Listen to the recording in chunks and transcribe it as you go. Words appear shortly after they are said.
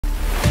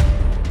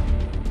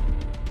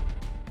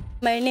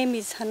My name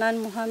is Hannan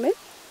Mohamed.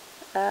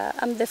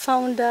 I'm the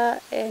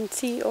founder and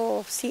CEO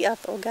of Sea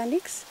Earth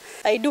Organics.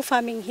 I do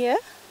farming here,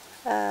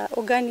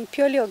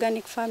 purely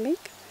organic farming,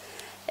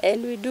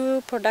 and we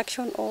do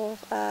production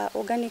of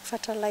organic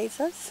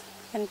fertilizers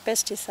and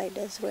pesticide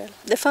as well.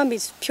 The farm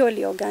is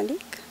purely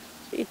organic.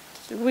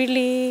 It's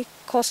really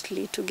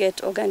costly to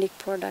get organic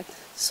products.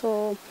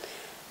 So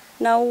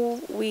now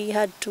we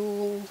had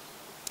to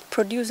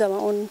produce our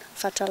own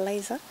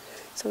fertilizer.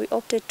 So we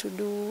opted to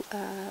do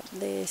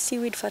the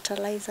seaweed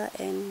fertilizer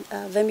and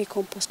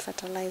vermicompost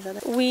fertilizer.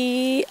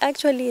 We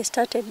actually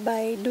started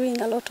by doing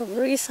a lot of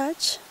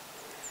research.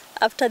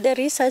 After the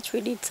research, we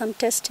did some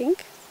testing.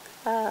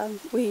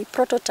 We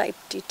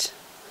prototyped it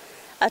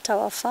at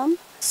our farm.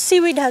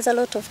 Seaweed has a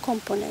lot of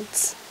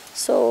components.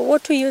 So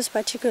what we use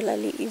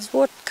particularly is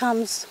what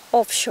comes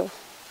offshore,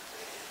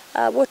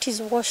 what is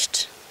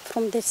washed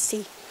from the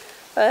sea.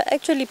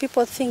 Actually,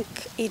 people think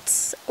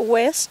it's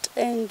waste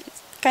and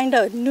kind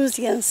of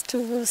nuisance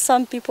to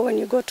some people when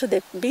you go to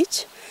the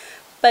beach,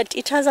 but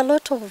it has a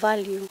lot of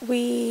value.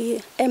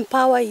 We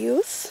empower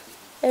youth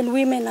and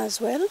women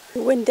as well.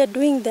 When they're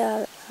doing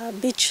their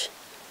beach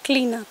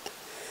cleanup,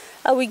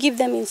 we give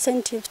them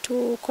incentive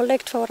to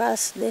collect for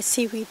us the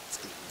seaweed.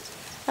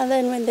 And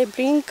then when they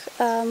bring,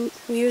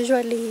 we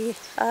usually,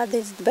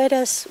 there's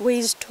various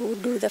ways to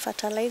do the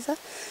fertilizer.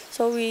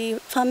 So we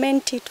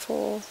ferment it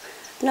for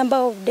a number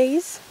of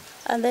days,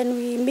 and then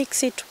we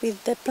mix it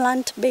with the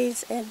plant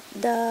base and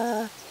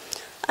the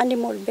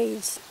animal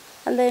base.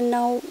 And then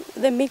now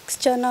the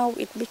mixture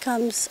it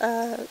becomes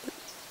a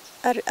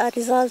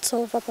result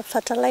of a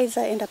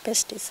fertilizer and a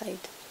pesticide.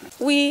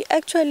 We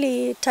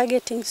actually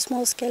targeting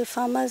small-scale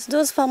farmers,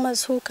 those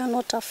farmers who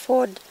cannot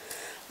afford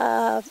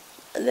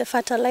the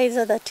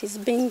fertilizer that is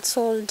being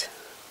sold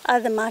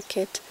at the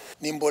market.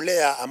 Ni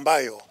mbolea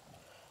ambayo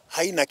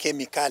haina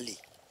kemikali.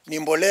 Ni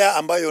mbolea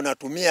ambayo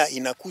unatumia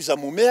inakuza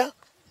mumea,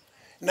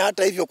 na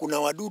hata hivyo kuna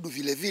wadudu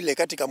vile vile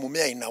katika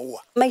mumea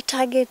inaua. My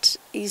target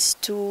is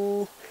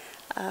to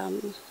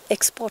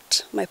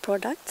export my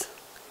product.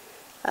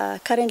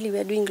 Currently we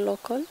are doing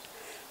local,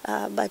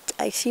 but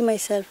I see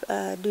myself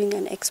doing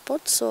an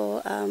export.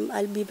 So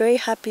I'll be very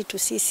happy to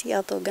see Sea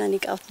Earth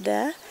Organic out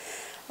there.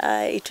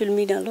 It will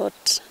mean a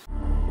lot.